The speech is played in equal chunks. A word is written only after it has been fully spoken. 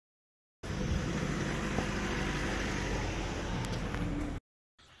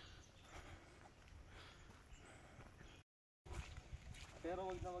Pero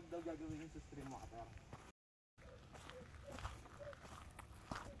wag na wag daw gagawin yun sa stream water.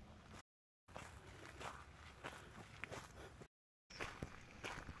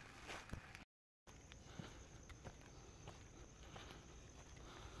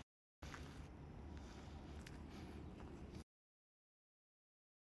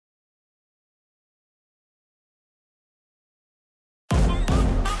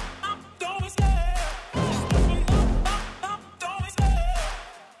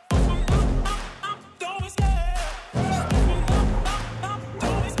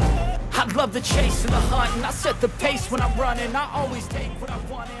 I love the chase and the hunt, and I set the pace when I'm running. I always take what I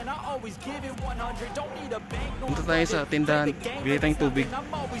want and I always give it 100. Don't need a bank. Punta tayo sa tindahan, bili tayong tubig. I'm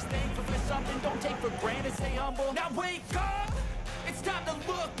always thankful for something. Don't take for granted, stay humble. Now wake up, it's time to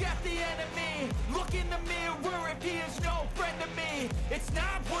look at the enemy. Look in the mirror if he is no friend to me. It's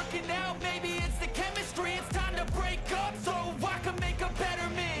not working out, maybe it's the chemistry. It's time to break up so I can make a better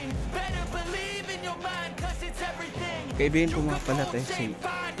me. Better believe in your mind, cause it's everything. Kaibigan ko mga pala tayo si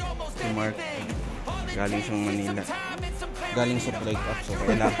Mark, galing sa Manila, galing sa breakup, so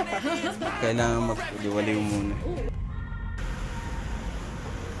kailangan mag-liwaliw muna.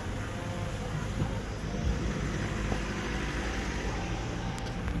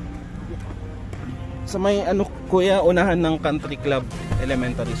 Sa may ano kuya, unahan ng country club,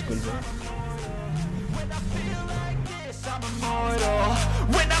 elementary school ba?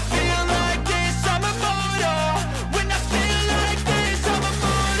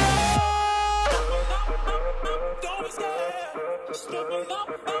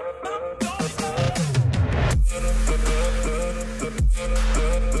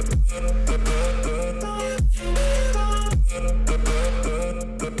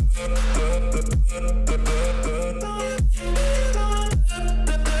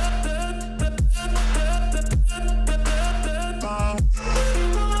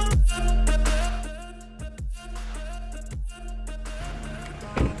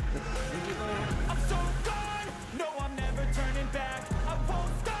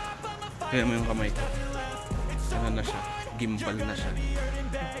 Kaya mo yung kamay ko, ano na siya, gimbal na siya,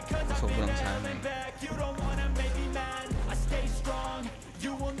 sobrang sanay.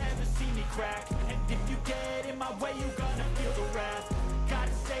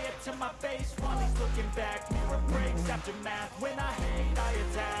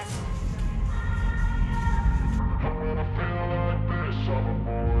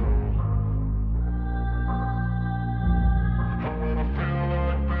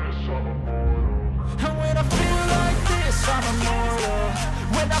 And when I feel like this, I'm immortal.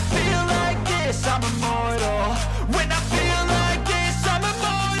 When I feel like this, I'm immortal. When I feel like this, I'm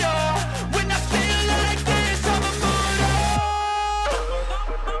immortal. When I feel like this, I'm immortal.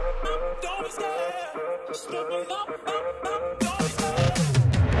 Don't be scared. Just step it up, don't be scared.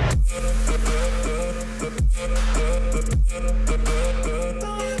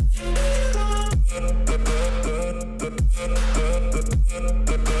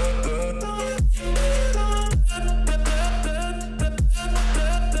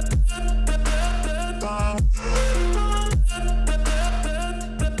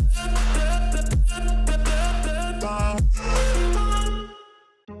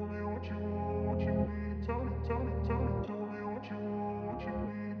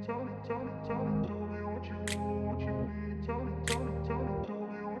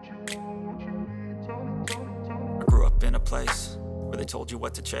 Place where they told you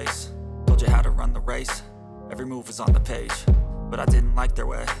what to chase, told you how to run the race. Every move was on the page, but I didn't like their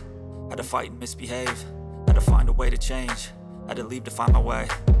way. Had to fight and misbehave, had to find a way to change, had to leave to find my way.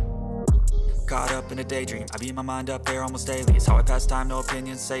 Caught up in a daydream, I beat my mind up there almost daily. It's how I pass time, no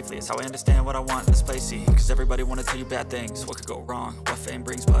opinions safely. It's how I understand what I want in this place, see. Cause everybody wanna tell you bad things, what could go wrong, what fame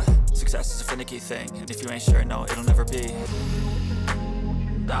brings. But success is a finicky thing, and if you ain't sure, no, it'll never be.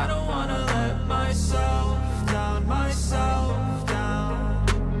 I don't wanna let myself down, myself down.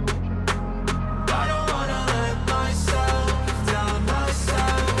 I don't wanna let myself down,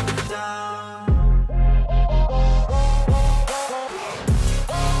 myself down.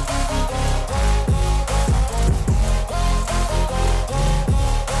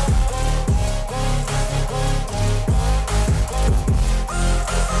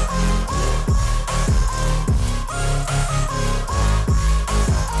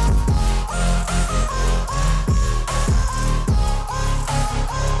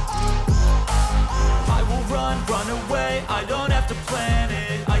 I don't have to plan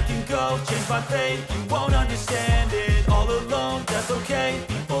it, I can go change my fate. You won't understand it, all alone, that's okay.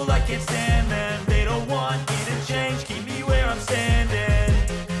 People I can't stand them, they don't want me to change. Keep me where I'm standing,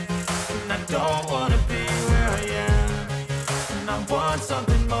 and I don't wanna be where I am. And I want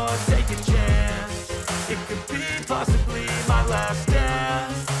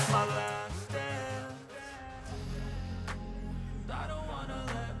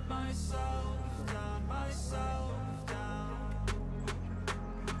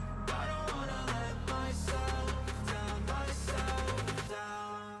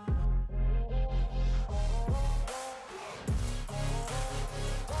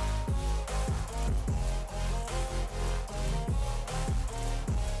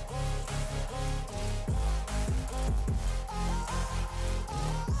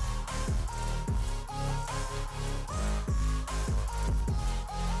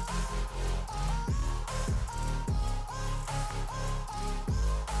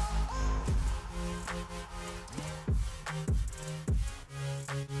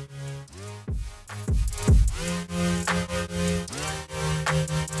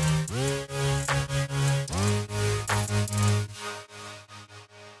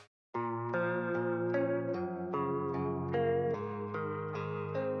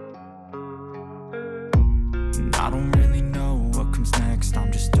I don't really know what comes next.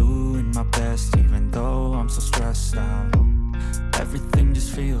 I'm just doing my best, even though I'm so stressed out. Everything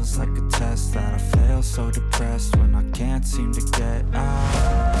just feels like a test that I fail, so depressed when I can't seem to get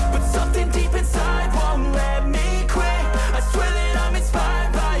out. But something deep inside won't let me quit. I swear that I'm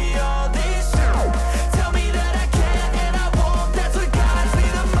inspired by all this shit. Tell me that I can and I won't. That's what guides me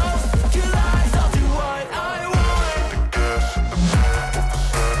the most. Your lies, I'll do what I want.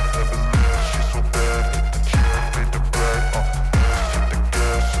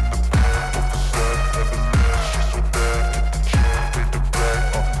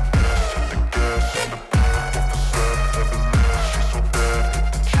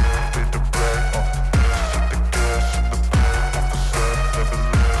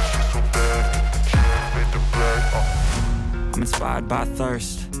 I'm inspired by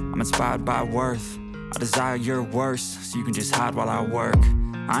thirst, I'm inspired by worth. I desire your worst, so you can just hide while I work.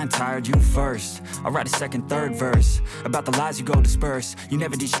 I ain't tired, you first. I'll write a second, third verse about the lies you go disperse. You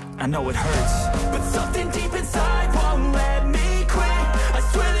never did shit, I know it hurts. But something deep inside won't let me quit. I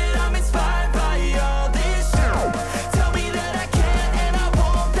swear that I'm inspired by all this shit. Tell me that I can and I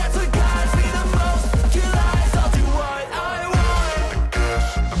won't. That's what guides me the most. Your lies, I'll do what I want.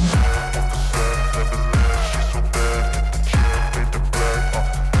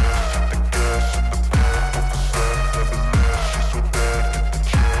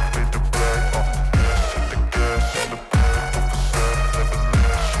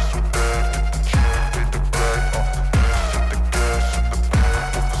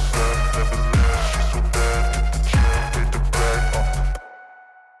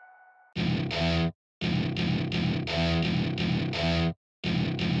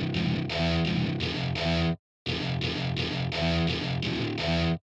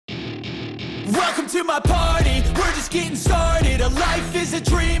 Welcome to my party, we're just getting started. A life is a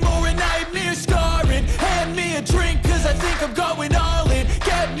dream or a nightmare scarring. Hand me a drink cause I think I'm going all in.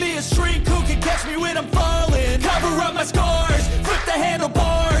 Get me a shrink who can catch me when I'm falling. Cover up my scars, flip the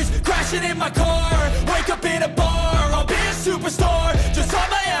handlebars. Crashing in my car, wake up in a bar. I'll be a superstar, just on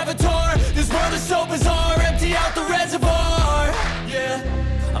my avatar. This world is so bizarre, empty out the reservoir. Yeah,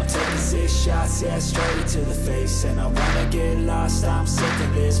 I'm taking 6 shots, yeah, straight to the face. And I wanna get lost, I'm sick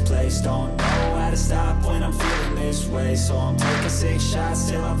of this place. Don't know how to stop when I'm feeling this way. So I'm taking 6 shots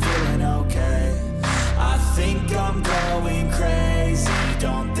till I'm feeling okay. I think I'm going crazy,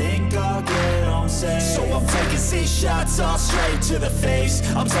 don't think I'll get home safe. So I'm taking 6 shots, all straight to the face.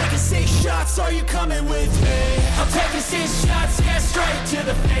 I'm taking 6 shots, are you coming with me? I'm taking 6 shots, yeah, straight to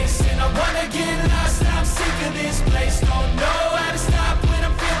the face. And I wanna get lost, I'm sick of this place. Don't know how to stop when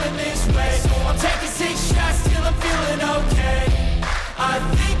I'm feeling this way. So I'm taking 6 shots till I'm feeling okay. I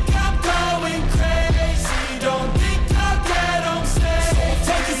think I'm going crazy, don't think I'll get home safe. So I'm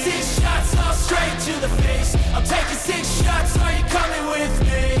taking 6 shots, all straight to the face. I'm taking 6 shots, are you coming with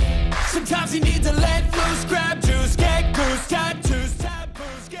me? Sometimes you need to let loose, grab juice, get goose, tattoos,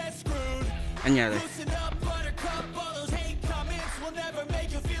 taboos, get screwed. Anyari, Loosen up, buttercup, all those hate comments will never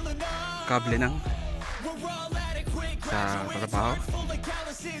make you feel enough. kable ng We're all adequate, sa trabaho. full of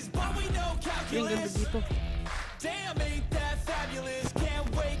calluses, but we know Yung ganda calculus. dito. Damn, ain't that fabulous? Can't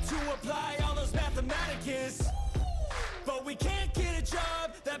wait to apply all those mathematicus. But we can't get a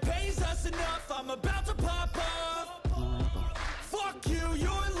job that pays us enough. I'm about to pop off. Fuck you,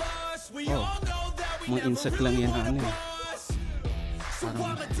 you're lost. We all know that we Mga never insect lang really yan na wanna ano eh. boss. So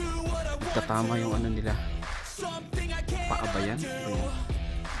I'ma do what I want Tatama yung ano nila. Something I can't Paa ba yan? undo.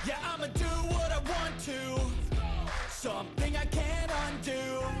 Yeah, I'ma do what I want to. Something I can't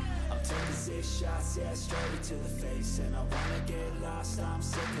undo. I'm taking 6 shots, yeah, straight to the face. And I wanna get lost, I'm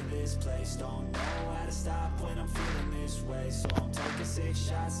sick of this place. Don't know how to stop when I'm feeling this way. So I'm taking 6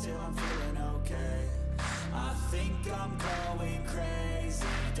 shots till I'm feeling okay. I think I'm going crazy,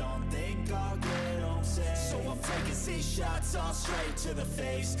 don't think I'll get home safe. So I'm taking 6 shots, all straight to the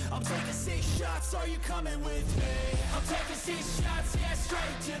face. I'm taking 6 shots, are you coming with me? I'm taking 6 shots, yeah,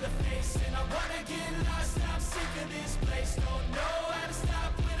 straight to the face. And I wanna get lost, I'm sick of this place. Don't know how to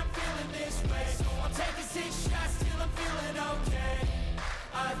stop when I'm feeling this way. So I'm taking 6 shots till I'm feeling okay.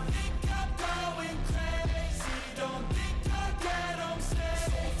 I think I'm going crazy, don't think I'll get home safe.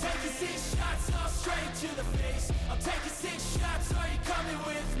 So I'm taking 6 shots, all straight to the face. I'm taking 6 shots, are you coming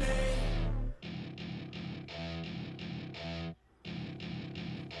with me?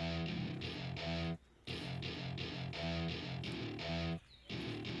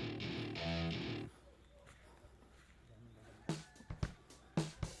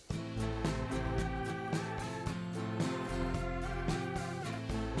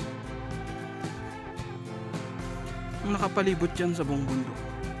 Walang nakapalibot dyan sa buong bundok.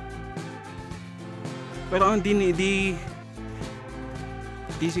 Pero ang di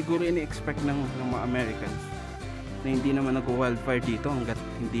siguro ini-expect ng mga Americans na hindi naman nag-wildfire dito hanggat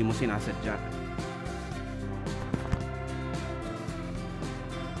hindi mo sinasadya.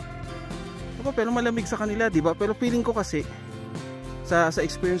 Pero malamig sa kanila, di ba? Pero feeling ko kasi sa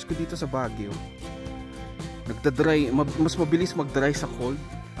experience ko dito sa Baguio, mas mabilis mag-dry sa cold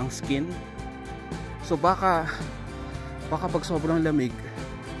ang skin. So baka pag sobrang lamig,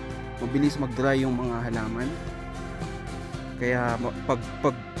 mabilis mag-dry yung mga halaman. Kaya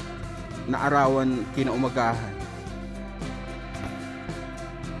pag naarawan kinaumagahan,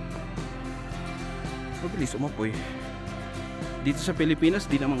 mabilis umapoy. Dito sa Pilipinas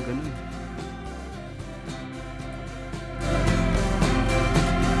di naman ganun.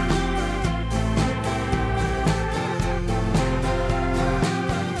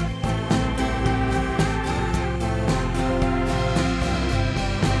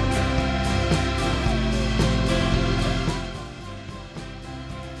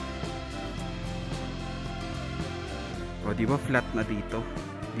 O di ba flat na dito?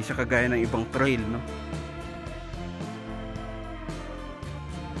 Hindi siya kagaya ng ibang trail, no?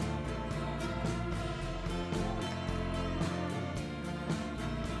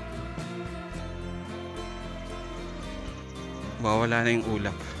 Mawala na yung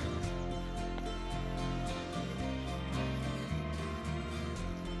ulap.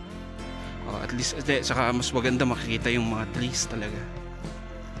 At least, saka mas maganda makikita yung mga trees talaga.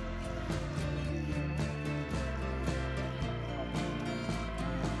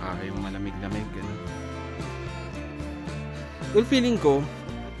 Yung malamig-lamig, ganun. Well, feeling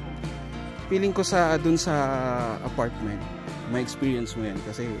ko sa dun sa apartment, may experience mo yan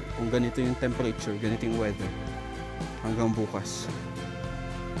kasi kung ganito yung temperature, ganito yung weather hanggang bukas.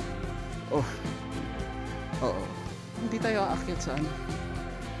 Oo, hindi tayo aakyat sa ano.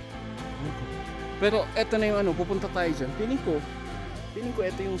 Pero eto na yung ano, pupunta tayo dyan. Feeling ko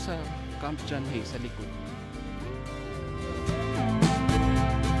eto yung sa Camp John Hay sa likod.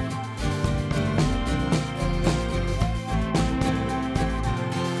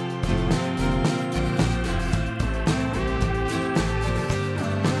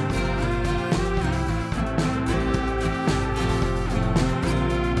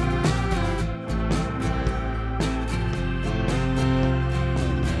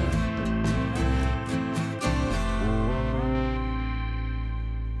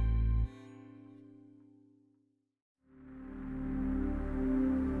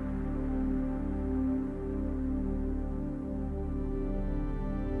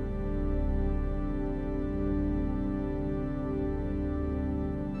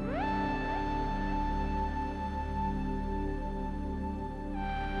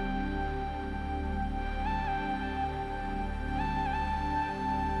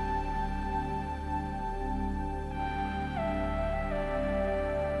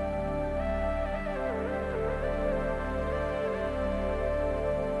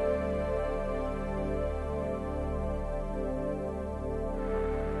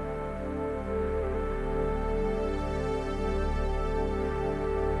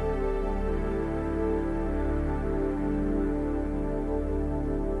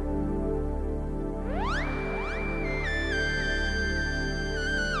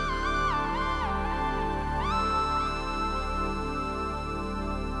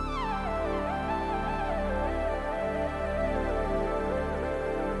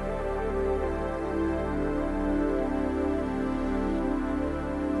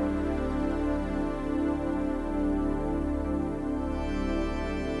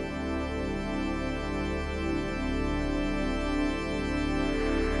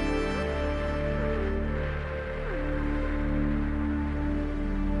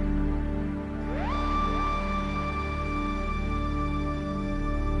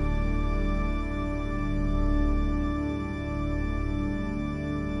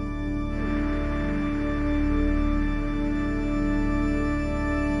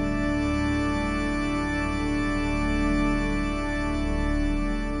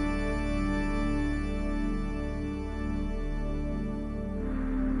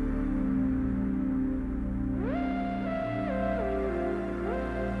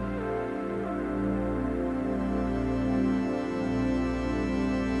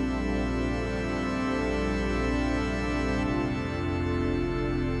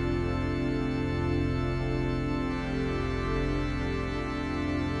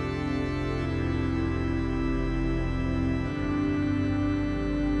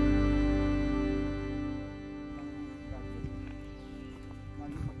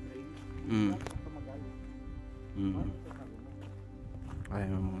 Ay,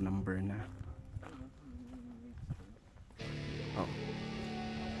 may mga number na. Oh.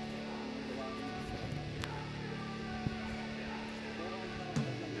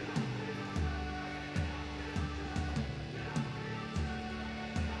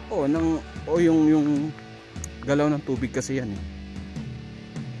 Oh, yung galaw ng tubig kasi yan eh.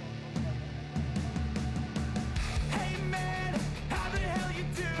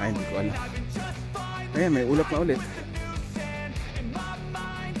 Ay, hindi ko alam. Ayan, may ulap na ulit.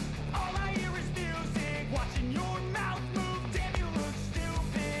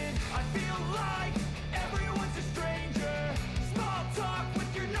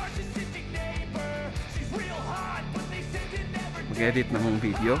 Mag-edit ng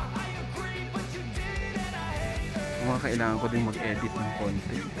video. Mga kailangan ko din mag-edit ng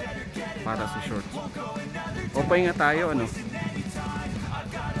content para sa shorts. O pahinga tayo, ano?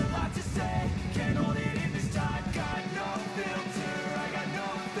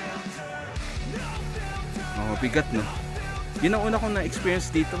 Oh, bigat no. Yun ang una kong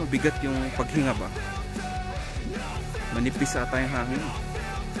na-experience dito, mabigat yung paghinga ba. Manipis ata yung hangin.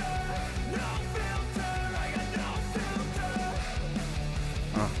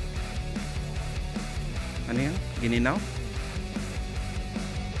 Ah. Ano yan? Gininaw?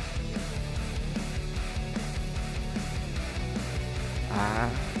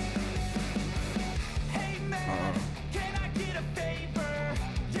 Ah. Oo.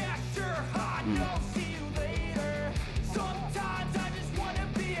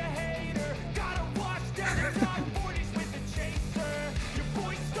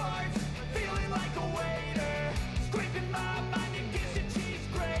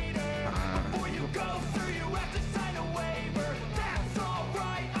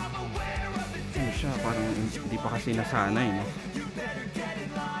 Siya, parang hindi pa kasi nasanay, no?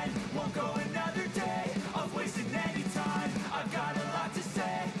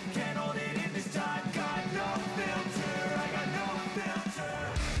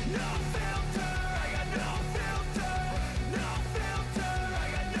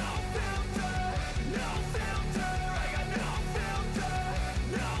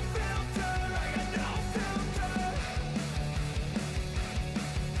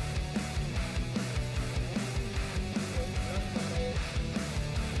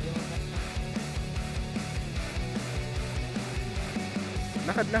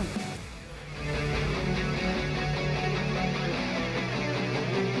 Lakad lang.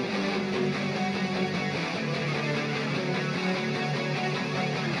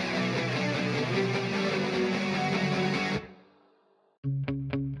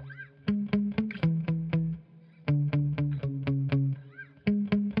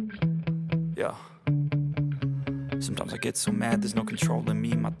 Yeah. Sometimes I get so mad, there's no controlling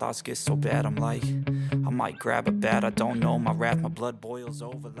me. My thoughts get so bad, I'm like, I might grab a bat, I don't know. My wrath, my blood boils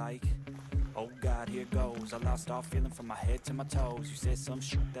over like, oh God, here goes. I lost all feeling from my head to my toes. You said some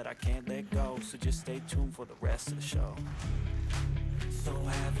shit that I can't let go, so just stay tuned for the rest of the show. So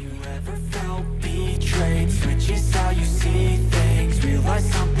have you ever felt betrayed? Switches how you see things, realize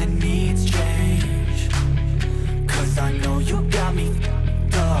something needs change. Cause I know you got me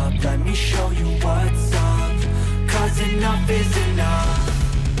f***ed up. Let me show you what's up. Cause enough is enough.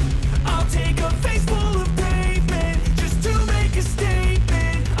 I'll take a face full of pavement just to make a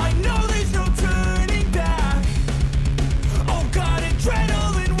statement. I know there's no turning back. Oh God,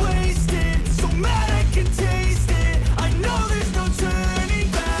 adrenaline wasted, so mad I can taste it. I know there's no turning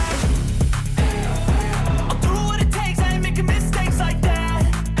back. I'll do what it takes, I ain't making mistakes like that.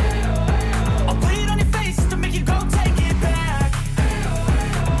 I'll bleed on your face to make you go take it back.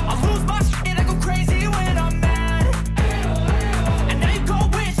 I'll lose my shit, I go crazy when I'm mad. And now you go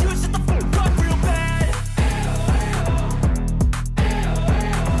wish you would shut the fuck up real bad.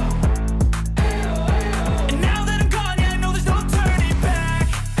 And now that I'm gone, yeah, I know there's no turning back.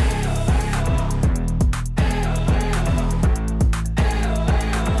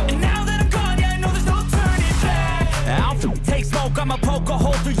 And now that I'm gone, yeah, I know there's no turning back. I'll take smoke, I'ma poke a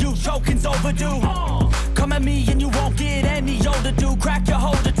hole through you, choking's overdue. Come at me and you won't get any older, dude. Crack your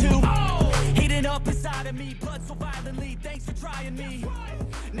holder too. Heating up inside of me, blood so violently. Thanks for trying me.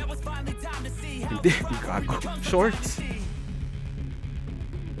 Now it's finally time to see how Hindi, gago. Shorts.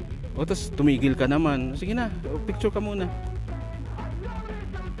 O, tapos tumigil ka naman. Sige na, picture ka muna.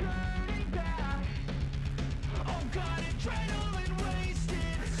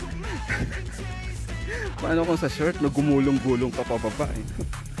 Paano kung sa short, nagumulong-gulong ka pababa eh.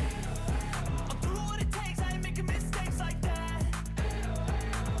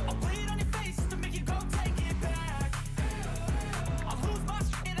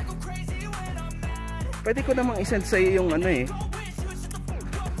 Pwede ko namang isend sa'yo yung ano eh,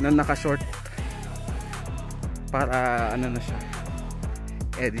 na naka-short para ano na siya,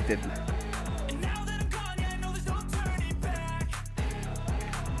 edited na.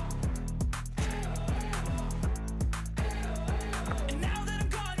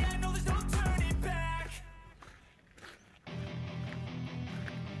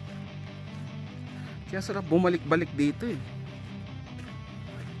 Kaya sarap bumalik-balik dito eh.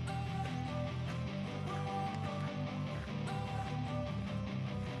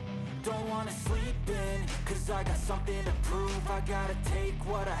 Don't wanna sleep in, cause I got something to prove. I gotta take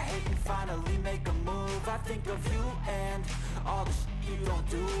what I hate and finally make a move. I think of you and all the shit you don't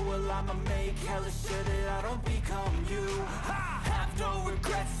do. Well, I'ma make hella sure that I don't become you. I have no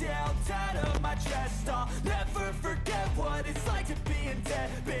regrets, yeah, I'll tie up my chest. I'll never forget what it's like to be in debt.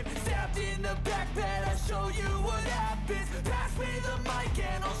 Been stabbed in the back bed, I'll show you what happens. Pass me the mic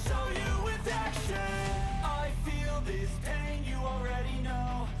and I'll show you with action. I feel this pain, you already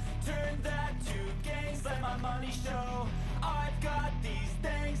know. Turn that to gains, let my money show. I've got these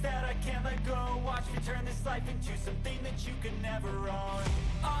things that I can't let go. Watch me turn this life into something that you can never own.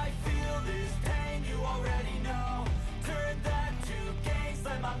 I feel this pain, you already know. Turn that to gains,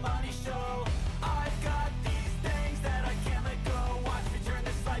 let my money show. I've got these things that I can't let go. Watch me turn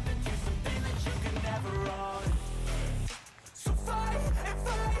this life into something that you can never own. So fight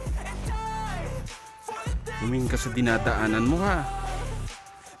and die for the things. Tumingin ka sa dinadaanan mo ha.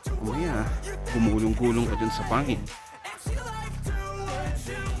 Umaya, gumulong-gulong ka dun sa pangin.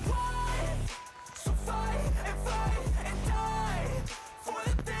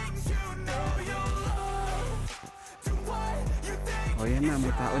 O yan na, may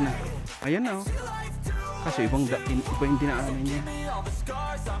tao na. Ayan na oh. Kasi iba yung dinaanan niya.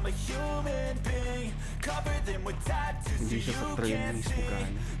 Hindi siya sa trail mismo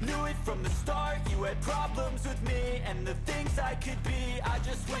galing. Knew it from the start, you had problems with me and the things I could be, I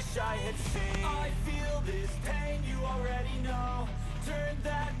just wish I had seen. I feel this pain, you already know. Turn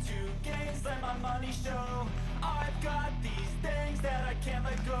that to gains, let my money show. I've got these things that I can't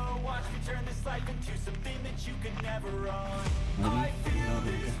let go. Watch me turn this life into something that you can never own. I feel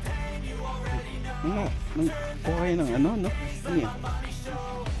this pain, you already know. Kuha kayo ng ano, no? Ano yan?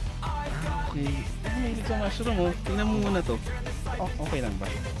 Okay. Ay, hindi ka mushroom oh. Tingnan mo muna to. Oh, okay lang ba?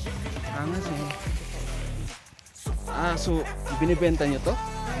 Angas eh. Ah, so, binibenta nyo to?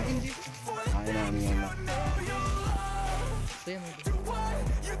 Ay, namin yan.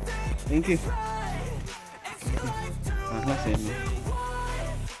 Thank you. Angas eh.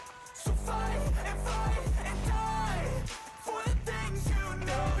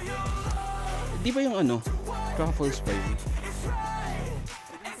 Di ba yung ano? Truffles pa yun?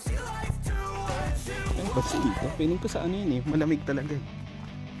 Basta dito, piling ko sa ano yun eh, malamig talaga eh.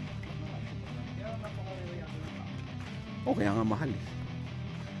 O kaya nga mahal eh.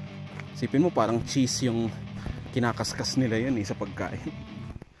 Sipin mo parang cheese yung kinakaskas nila yun eh sa pagkain.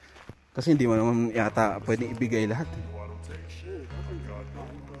 Kasi hindi mo naman yata pwedeng ibigay lahat eh.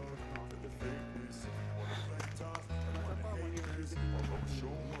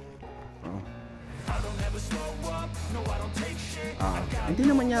 Hindi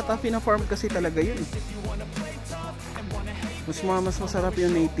naman yata pina-farm kasi talaga yun. Mas masarap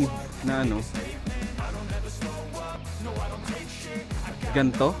yung native na ano.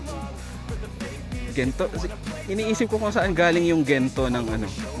 Gento. Iniisip ko kung saan galing yung gento ng ano,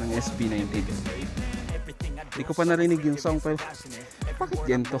 ng SB19. Hindi ko pa narinig yung song pero bakit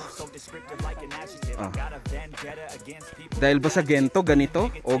gento? Dahil ba sa gento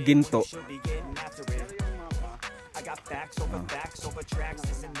ganito o ginto?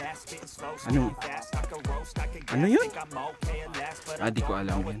 Ano yun? Di ko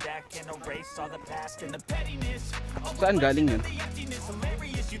alam yun. Saan galing yun?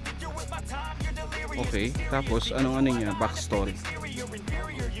 Okay, tapos anong niya? Backstory.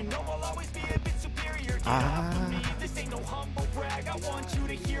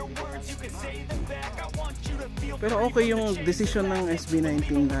 Pero okay yung decision ng SB19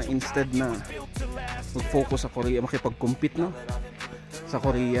 na instead na mag-focus sa Korea, makipag-compete no? Sa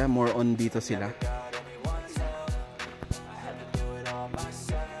Korea, more on dito sila.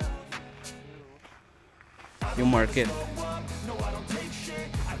 Yung market.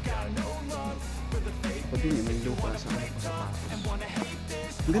 Pwede niya may lupa sa mga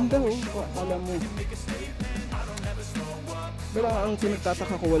sapatos. Ganda oh, alam mo. Pero ang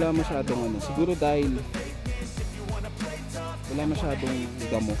pinagtataka ko wala masyadong ano, siguro dahil wala masyadong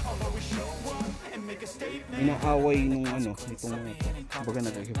damo. Inaaway nung ano, itong baga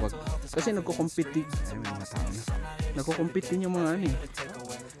nagkakipag. Kasi nagko-compete. Ay, may mga tao na. Nagko-compete din yung mga ano eh.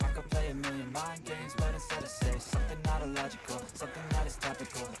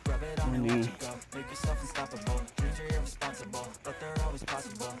 Money. Make yourself unstoppable. Dreams are irresponsible, but they're always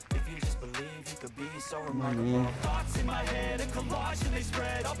possible. If you just believe, you could be so remarkable. Thoughts in my head, a collage and they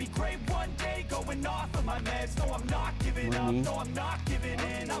spread. I'll be great one day, going off of my meds. No, I'm not giving up, no, I'm not giving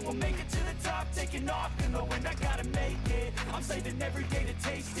in. I will make it to the top, taking off in the wind. I gotta make it. I'm saving every day to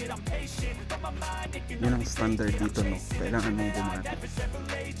taste it. I'm patient, but my mind, it can Yan ang standard dito, no? Kailangan mong bumati.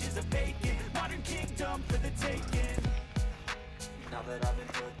 Modern kingdom for the taking. Now that I've been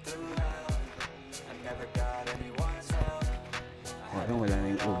put through hell, I never got anyone's help. Parang wala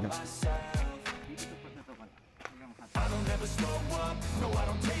na yung ulam. I don't ever slow up, no I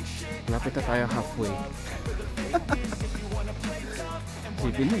don't take shit. Lapit na tayo halfway.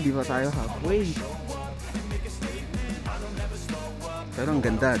 Sipin mo, di ba tayo halfway? Pero ang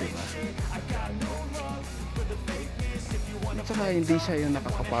ganda, di ba? At saka hindi siya yung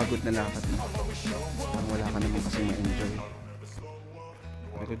nakakapagod na lakad mo. Parang wala ka naman kasi ma-enjoy.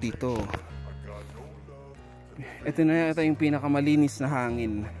 Pero dito, ito na yata yung pinakamalinis na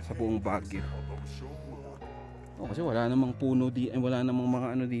hangin sa buong Baguio. O, kasi wala namang puno dito, wala namang mga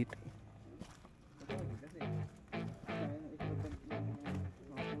ano dito.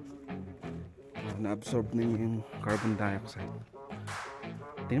 Na-absorb na yung carbon dioxide.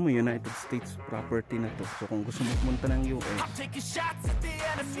 Tingnan mo, United States property na to. So kung gusto mo pumunta ng US, I'm taking shots at the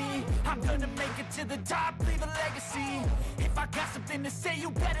enemy. I'm gonna make it to the top, leave a legacy. If I got something to say, you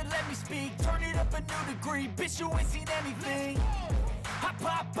better let me speak. Turn it up a new degree, bitch, you ain't seen anything. I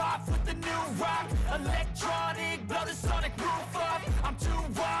pop off with the new rock, electronic, blow the sonic roof up. I'm too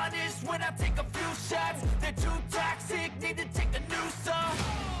honest when I take a few shots. They're too toxic, need to take the noose off.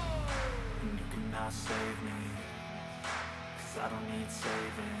 You cannot save me, 'cause I don't need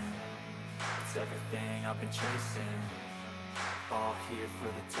saving. It's everything I've been chasing, all here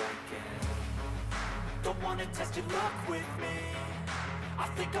for the taking. Don't wanna test your luck with me. I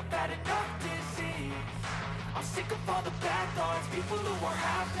think I've had enough disease. I'm sick of all the bad thoughts, people who are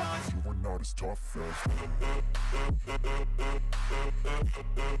half-nots. You are not as tough as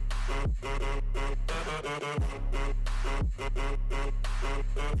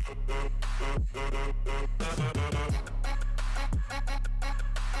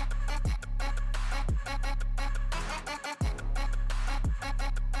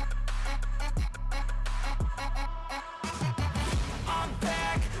I'm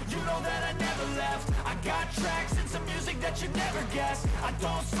back, you know that I never left. I got tracks and some music that you never guessed. I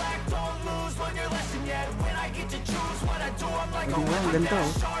don't slack, don't lose, learn your lesson yet. When I get to choose what I do, I'm like a weapon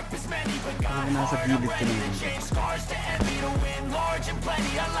that's sharp as many, but got hard. I'm ready to change scars to envy, to win large and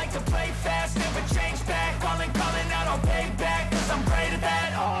plenty. I like to play fast, never change back. Calling out, I'll pay back, 'cause I'm great at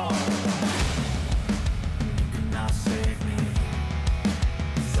that. Oh. You cannot save me,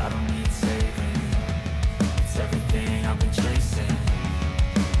 'cause I don't need saving. It's everything I've been chasing,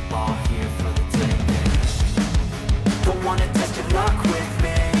 all here for the taking. Don't wanna test your luck with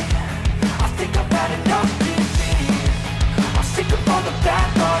me. I think I've had enough disease. I'm sick of all the bad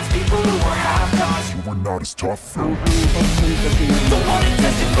thoughts, people who are half-nots. you are not as tough as Don't wanna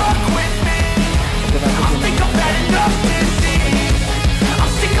test your luck with me. I think I've had enough disease.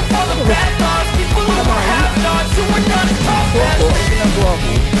 I'm sick of all the bad thoughts, people who are half-nots, who are not as tough as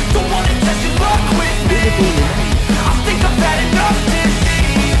me. Don't wanna test your luck with me.